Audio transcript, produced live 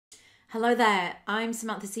Hello there, I'm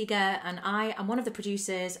Samantha Seeger and I am one of the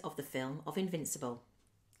producers of the film of Invincible.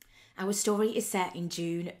 Our story is set in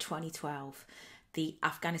June 2012. The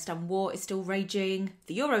Afghanistan war is still raging,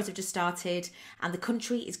 the Euros have just started, and the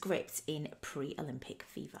country is gripped in pre-Olympic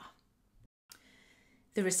fever.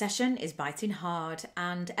 The recession is biting hard,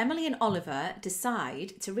 and Emily and Oliver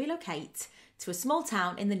decide to relocate to a small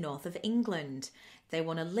town in the north of England. They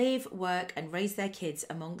want to live, work, and raise their kids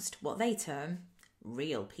amongst what they term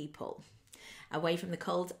real people, away from the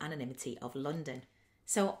cold anonymity of London.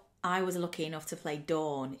 So I was lucky enough to play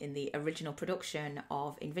Dawn in the original production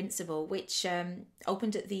of Invincible, which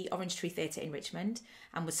opened at the Orange Tree Theatre in Richmond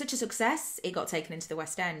and was such a success, it got taken into the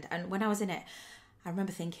West End. And when I was in it, I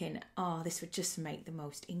remember thinking, oh, this would just make the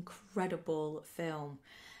most incredible film.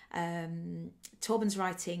 Torben's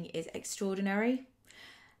writing is extraordinary.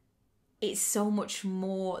 It's so much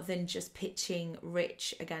more than just pitching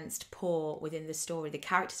rich against poor within the story. The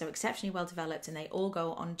characters are exceptionally well developed and they all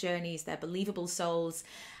go on journeys. They're believable souls.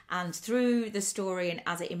 And through the story and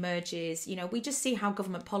as it emerges, you know, we just see how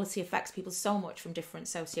government policy affects people so much from different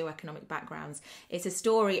socioeconomic backgrounds. It's a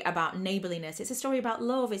story about neighbourliness. It's a story about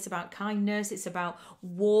love. It's about kindness. It's about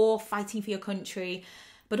war, fighting for your country.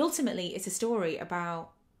 But ultimately, it's a story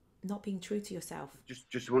about not being true to yourself.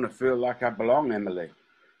 Just want to feel like I belong, Emily.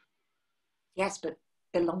 Yes, but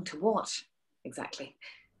belong to what exactly?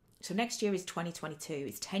 So next year is 2022.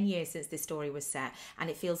 It's 10 years since this story was set, and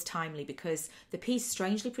it feels timely because the piece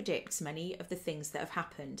strangely predicts many of the things that have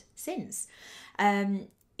happened since.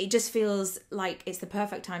 It just feels like it's the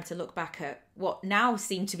perfect time to look back at what now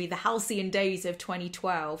seem to be the halcyon days of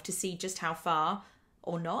 2012 to see just how far,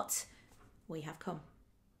 or not, we have come.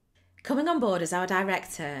 Coming on board as our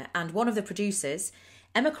director and one of the producers,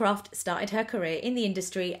 Emma Croft started her career in the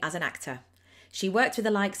industry as an actor. She worked with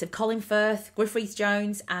the likes of Colin Firth, Griff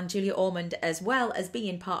Rhys-Jones and Julia Ormond, as well as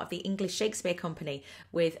being part of the English Shakespeare Company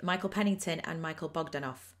with Michael Pennington and Michael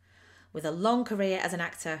Bogdanoff. With a long career as an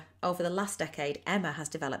actor, over the last decade, Emma has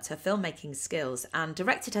developed her filmmaking skills and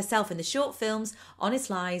directed herself in the short films Honest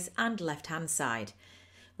Lies and Left Hand Side.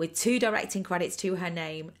 With 2 directing credits to her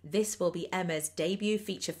name, this will be Emma's debut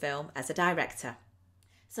feature film as a director.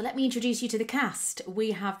 So let me introduce you to the cast.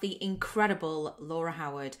 We have the incredible Laura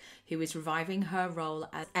Howard, who is reviving her role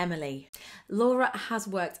as Emily. Laura has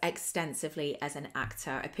worked extensively as an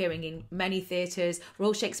actor, appearing in many theatres,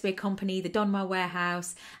 Royal Shakespeare Company, the Donmar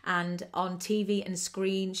Warehouse, and on TV and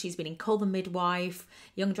screen. She's been in Call the Midwife,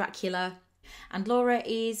 Young Dracula. And Laura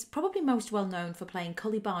is probably most well known for playing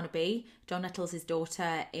Cully Barnaby, John Nettles'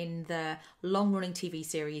 daughter, in the long-running TV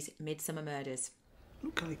series Midsummer Murders.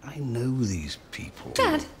 Look, I know these people.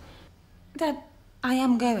 Dad, I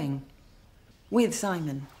am going. With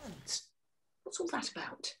Simon. What's all that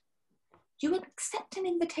about? You will accept an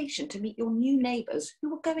invitation to meet your new neighbours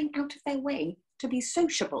who are going out of their way to be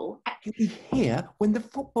sociable at... You'll be here when the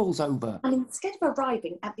football's over. And instead of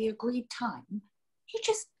arriving at the agreed time, you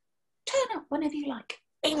just turn up whenever you like.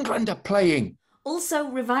 England are playing. Also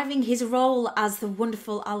reviving his role as the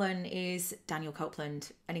wonderful Alan is Daniel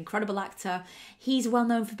Copeland, an incredible actor. He's well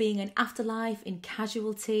known for being in Afterlife, in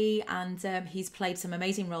Casualty, and he's played some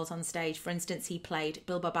amazing roles on stage. For instance, he played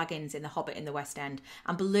Bilbo Baggins in The Hobbit in the West End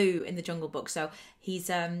and Baloo in The Jungle Book. So he's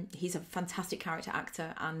a fantastic character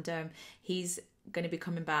actor, and he's going to be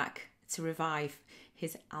coming back to revive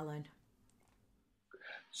his Alan.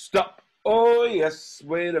 Stop. Oh, yes,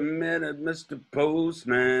 wait a minute, Mr.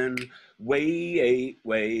 Postman. Wait,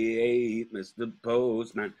 Mr.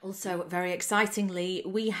 Postman. Also, very excitingly,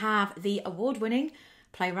 we have the award-winning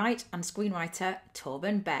playwright and screenwriter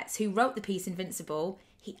Torben Betts, who wrote the piece Invincible.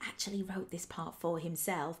 He actually wrote this part for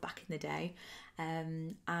himself back in the day.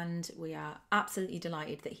 And we are absolutely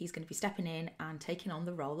delighted that he's going to be stepping in and taking on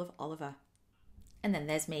the role of Oliver. And then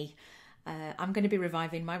there's me. I'm going to be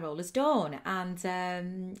reviving my role as Dawn.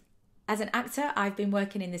 And as an actor, I've been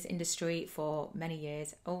working in this industry for many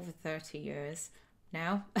years, over 30 years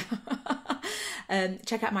now.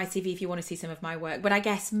 Check out my CV if you want to see some of my work. But I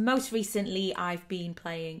guess most recently I've been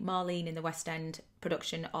playing Marlene in the West End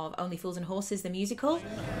production of Only Fools and Horses, the musical.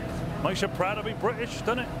 Makes you proud to be British,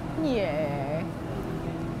 doesn't it? Yeah.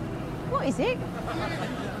 What is it?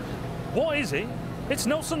 What is it? It's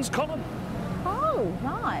Nelson's column. Oh,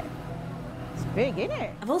 right. It's big, isn't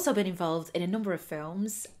it? I've also been involved in a number of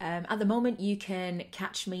films. At the moment, you can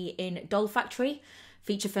catch me in Doll Factory,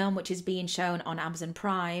 feature film which is being shown on Amazon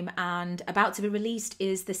Prime, and about to be released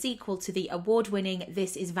is the sequel to the award-winning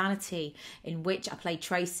This Is Vanity, in which I played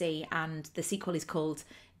Tracy, and the sequel is called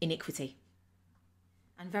Iniquity.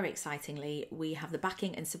 And very excitingly, we have the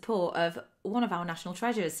backing and support of one of our national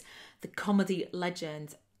treasures, the comedy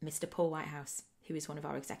legend, Mr. Paul Whitehouse, who is one of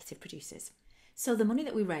our executive producers. So the money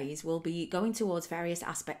that we raise will be going towards various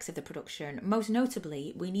aspects of the production. Most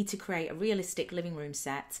notably, we need to create a realistic living room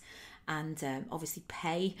set and obviously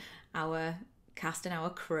pay our cast and our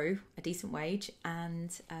crew a decent wage,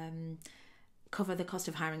 and cover the cost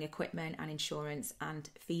of hiring equipment and insurance and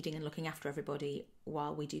feeding and looking after everybody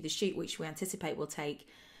while we do the shoot, which we anticipate will take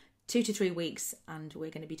 2 to 3 weeks, and we're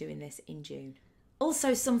going to be doing this in June.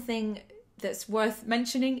 Also, something that's worth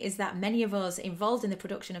mentioning is that many of us involved in the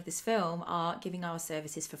production of this film are giving our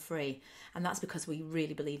services for free, and that's because we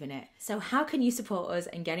really believe in it. So how can you support us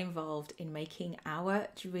and get involved in making our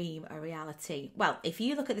dream a reality? Well, if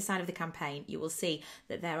you look at the side of the campaign, you will see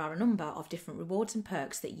that there are a number of different rewards and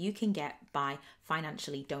perks that you can get by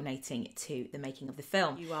financially donating to the making of the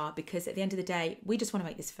film. Because at the end of the day, we just want to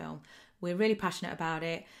make this film. We're really passionate about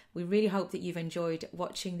it. We really hope that you've enjoyed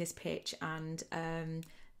watching this pitch, and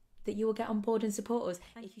that you will get on board and support us.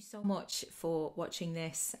 Thank you so much for watching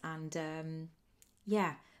this, and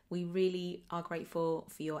we really are grateful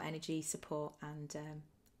for your energy, support, and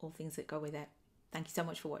all things that go with it. Thank you so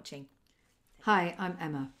much for watching. Hi, I'm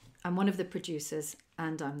Emma. I'm one of the producers,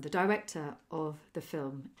 and I'm the director of the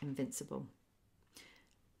film Invincible.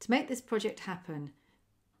 To make this project happen,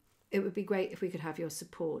 it would be great if we could have your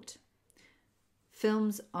support.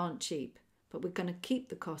 Films aren't cheap, but we're going to keep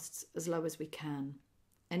the costs as low as we can.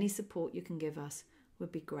 Any support you can give us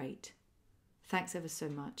would be great. Thanks ever so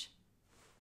much.